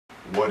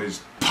What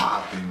is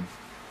popping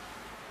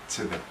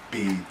to the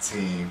B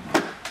team?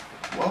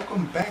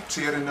 Welcome back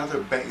to yet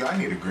another bang. I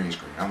need a green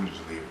screen. I'm gonna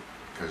just leave it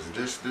because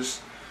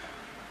this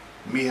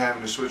me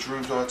having to switch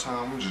rooms all the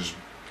time. I'm just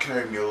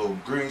carrying me a little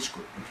green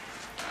screen.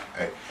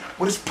 Hey,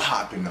 what is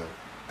popping though?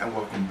 And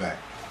welcome back.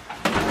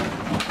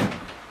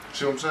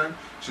 See what I'm saying?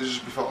 Should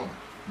just be following.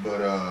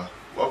 But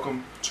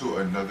welcome to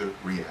another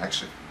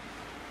reaction.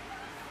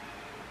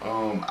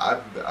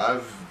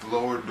 I've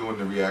lowered doing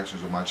the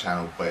reactions on my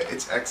channel, but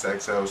it's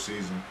XXL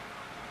season,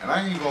 and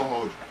I ain't gonna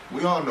hold you.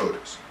 We all know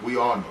this. We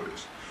all know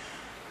this.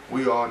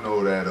 We all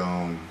know that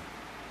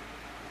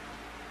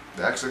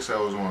the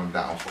XXL is on a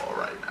downfall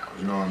right now.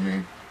 You know what I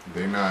mean?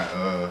 They're not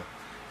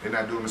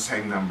doing the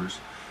same numbers.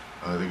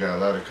 They got a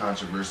lot of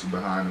controversy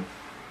behind them.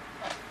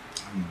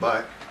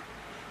 But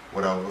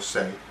what I will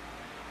say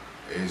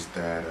is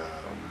that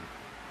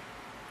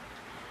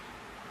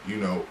you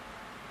know,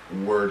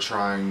 we're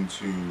trying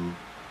to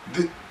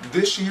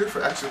this year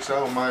for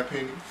XXL, in my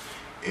opinion,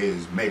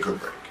 is make or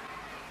break.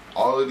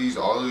 All of these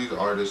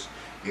artists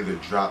either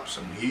drop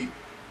some heat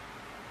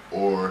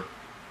or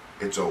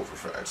it's over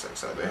for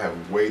XXL. They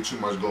have way too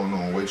much going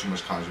on, way too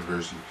much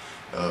controversy.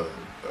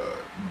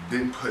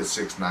 Didn't put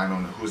 6ix9ine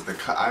on it. Who's the?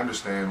 I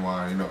understand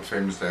why, you know,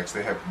 Famous X.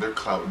 They're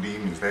clout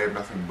demons. They have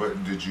nothing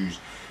but the juice.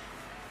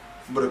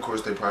 But of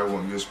course, they probably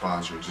won't get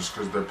sponsored just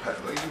because they're pet.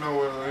 Like, you know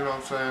what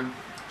I'm saying?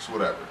 It's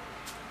whatever.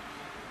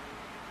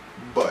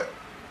 But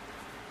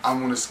I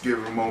want to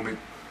give a moment,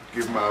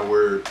 give my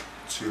word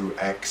to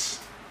X.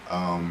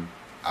 I'm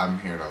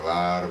hearing a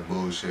lot of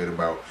bullshit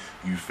about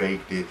you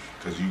faked it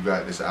because you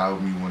got this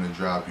album you want to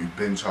drop. You've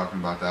been talking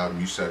about the album.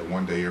 You said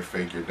one day you're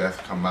fake, your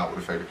death come out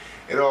with a fake.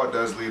 It all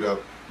does lead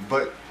up,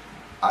 but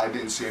I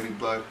didn't see any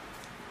blood.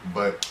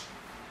 But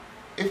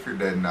if you're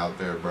dead and out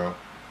there, bro,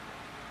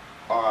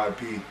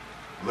 R.I.P.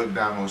 Look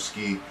down on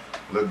Ski.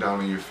 Look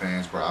down on your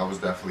fans, bro. I was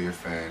definitely a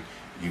fan.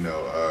 You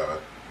know,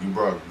 you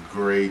brought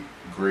great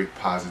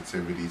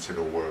positivity to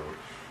the world.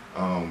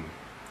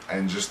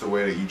 And just the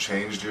way that you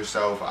changed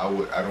yourself, I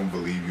don't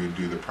believe you would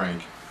do the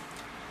prank.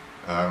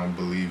 I don't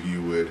believe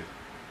you would,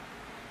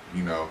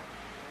 you know,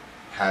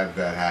 have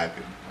that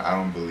happen. I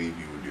don't believe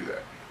you would do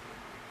that.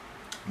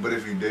 But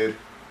if you did,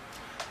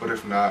 but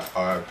if not,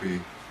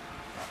 R.I.P.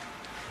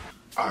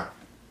 Alright.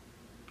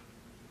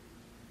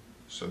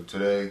 So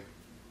today,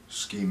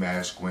 Ski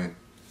Mask went.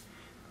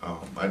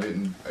 I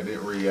didn't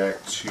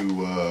react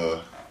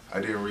to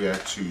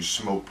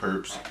Smoke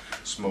Perps.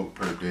 Smoke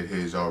Perp did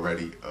his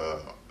already.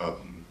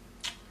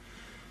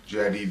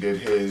 Jaddy did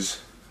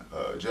his.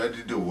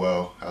 Jaddy did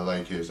well. I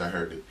like his. I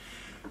heard it.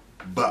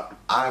 But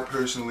I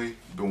personally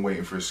been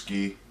waiting for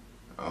Ski.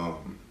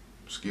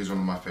 Ski is one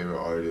of my favorite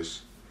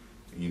artists.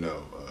 You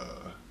know,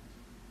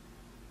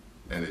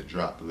 and it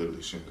dropped literally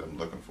as soon as I'm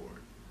looking for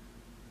it.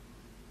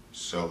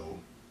 So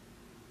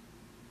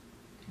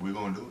we're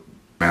gonna do it.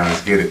 Man,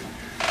 let's get it.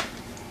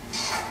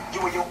 You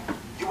and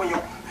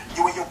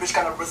your bitch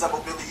kinda resemble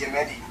Billy and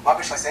Mandy. My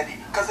bitch like Sandy.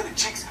 Cause of the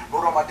cheeks,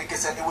 wrote on my dick and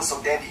said it was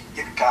so dandy.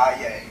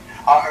 Yippee-ki-yay.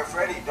 I heard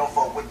Freddie, don't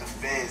fuck with the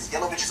fizz.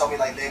 Yellow bitches on me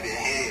like Limit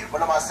Head.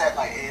 Run on my set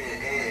like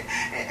Ed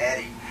and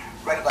Eddie.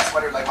 Red black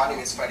sweater like my name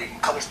is Freddie.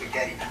 Color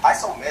spaghetti. I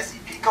so messy.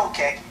 Pico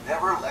khaki.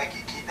 Never like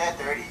it. Keep that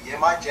dirty in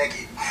my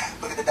jacket.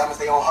 Look at the diamonds,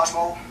 they on hush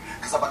mode.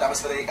 Cause I bought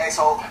diamonds for the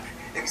asshole.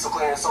 They be so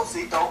clear and so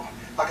see though.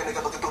 Like a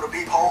nigga looking through the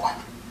peephole.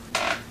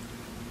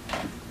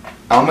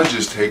 I'ma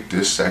just take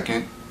this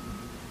second.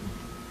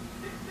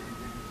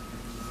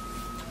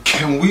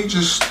 Can we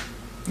just,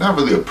 not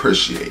really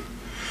appreciate,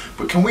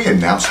 but can we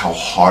announce how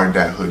hard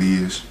that hoodie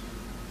is?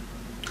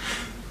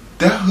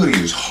 That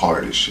hoodie is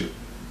hard as shit.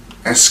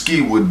 And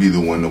Ski would be the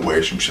one to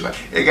wear some shit like,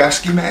 hey guys,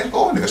 Ski Mask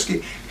on there,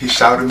 Ski. He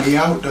shouted me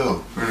out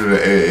though.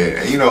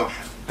 You know,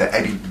 the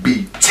Eddie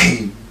B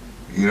team.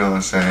 You know what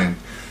I'm saying?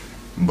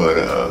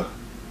 But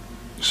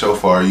so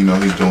far, you know,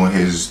 he's doing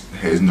his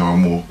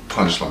normal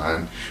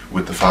punchline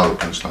with the follow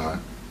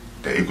punchline.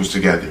 That equals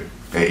together.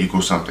 That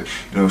equals something.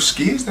 You know,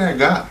 Ski is that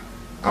guy.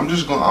 I'm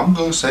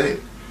gonna say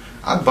it.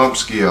 I bump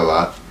Ski a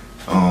lot.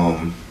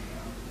 Damn,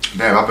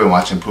 I've been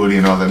watching Pootie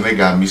and all that, and they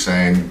got me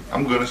saying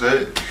I'm gonna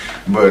say it.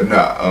 But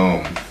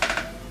nah,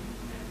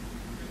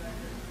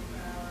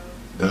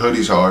 the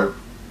hoodie's hard.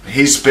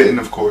 He's spitting,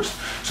 of course.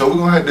 So we're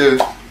gonna have to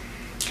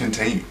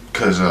continue.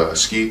 Cause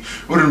Ski,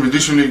 what did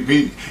traditionally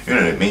be? You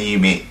know,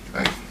 me.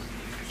 Like,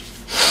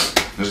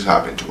 let's just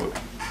hop into it.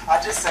 I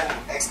just sent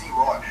him XD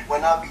roar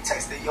when I be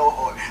texting your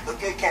whore.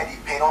 Look at candy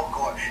paint on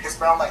court. It's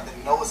brown like the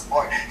Noah's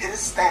Ark. Hit his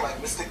stain like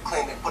Mr.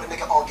 Clean and put a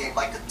nigga on game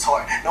like the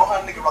tar. Know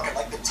how a nigga rocket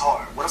like the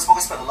tar. What I'm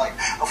supposed to spell like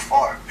a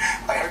fart.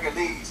 Like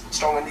Hercules.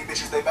 Strong on these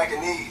bitches, they back in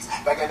knees.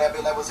 Back in that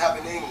bit like what's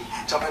happening.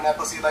 Jumping that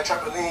pussy like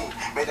trampoline.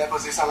 Made that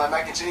pussy sound like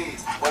mac and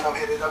cheese. When I'm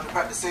hit it up to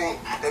practicing,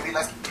 they be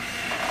like.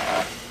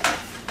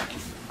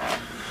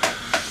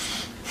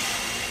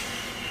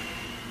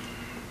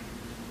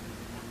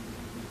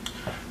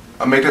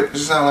 I make that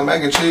sound like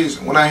mac and cheese.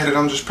 When I hit it,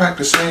 I'm just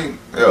practicing.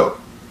 Yo,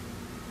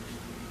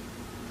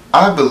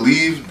 I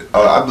believe a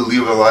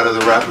lot of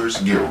the rappers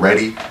get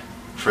ready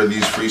for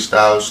these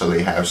freestyles so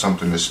they have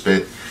something to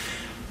spit.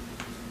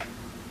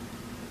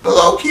 But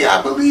low key,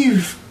 I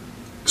believe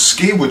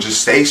Ski would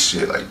just say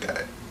shit like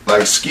that.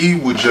 Like Ski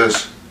would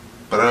just,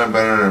 you know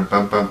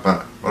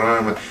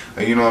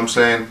what I'm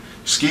saying?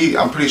 Ski,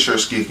 I'm pretty sure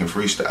Ski can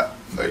freestyle,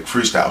 like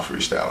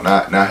freestyle,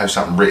 not have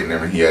something written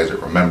and he has it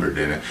remembered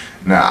in it.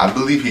 Nah, I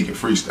believe he can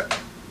freestyle.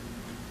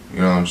 You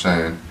know what I'm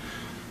saying?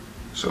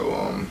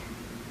 So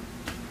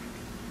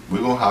we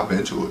gonna hop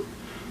into it.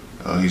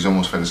 He's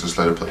almost finished this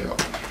letter play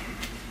out.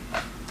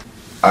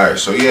 All right,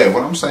 so yeah,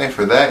 what I'm saying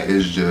for that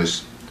is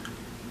just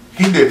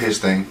he did his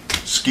thing.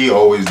 Ski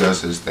always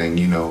does his thing,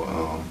 you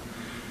know.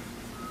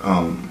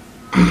 I'm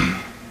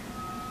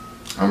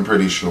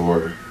pretty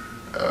sure.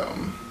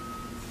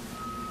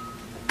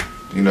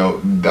 You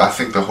know, I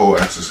think the whole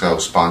XXL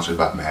is sponsored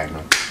by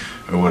Magnum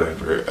or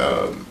whatever.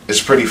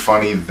 It's pretty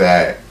funny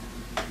that,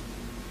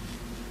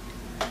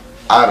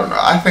 I don't know,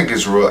 I think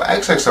it's real.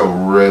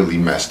 XXL really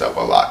messed up a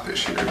lot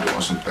this year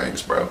doing some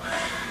things, bro.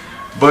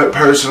 But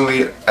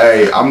personally,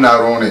 hey, I'm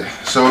not on it,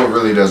 so it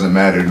really doesn't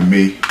matter to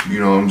me. You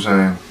know what I'm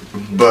saying?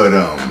 But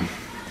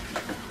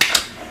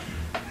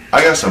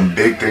I got some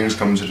big things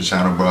coming to the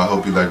channel, bro. I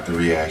hope you like the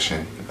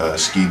reaction.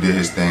 Ski did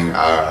his thing.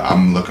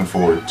 I'm looking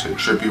forward to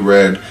Trippie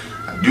Redd.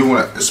 I do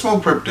want to.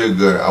 Smoke Perp did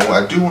good.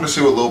 I do want to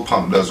see what Lil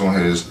Pump does on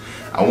his.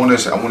 I want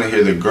to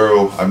hear the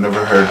girl. I've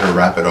never heard her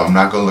rap at all. I'm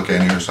not gonna look at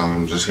any of her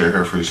songs. Just hear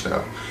her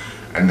freestyle.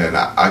 And then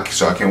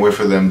so I can't wait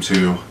for them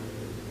to.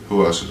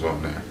 Who else is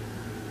on there?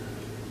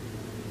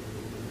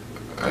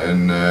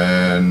 And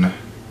then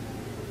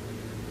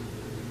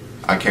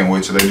I can't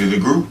wait till they do the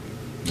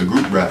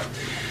group rap.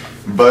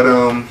 But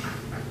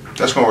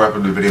that's gonna wrap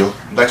up the video.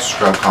 Like,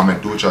 subscribe,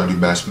 comment, do what y'all do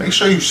best. Make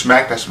sure you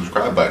smack that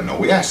subscribe button. No,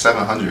 we at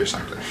 700 or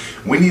something.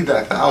 We need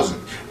that 1,000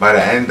 by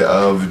the end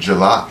of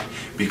July,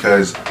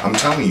 because I'm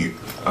telling you,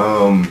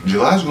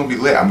 July's gonna be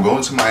lit. I'm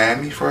going to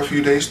Miami for a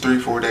few days,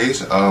 3-4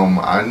 days.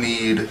 I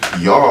need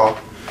y'all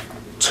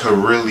to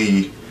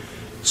really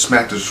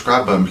smack the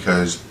subscribe button,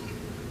 because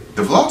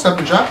the vlogs I've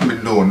been dropping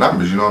been doing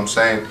numbers, you know what I'm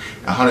saying?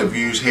 100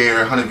 views here,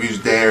 100 views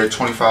there,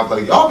 25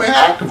 like y'all been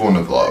active on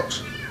the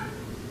vlogs.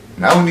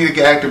 Now we need to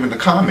get active in the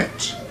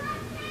comments.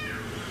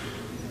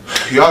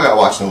 Y'all gotta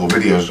watch the whole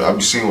videos. I'll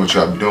be seeing what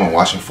y'all be doing,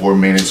 watching 4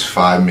 minutes,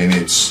 5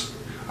 minutes.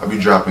 I'll be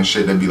dropping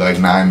shit that be like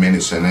 9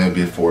 minutes and then it'll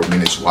be 4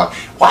 minutes.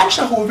 Watch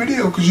the whole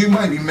video, because you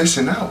might be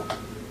missing out.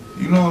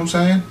 You know what I'm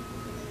saying?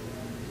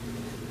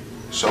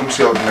 So I'm gonna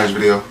see y'all in the next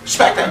video.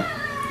 Smack that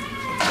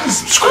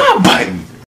subscribe button.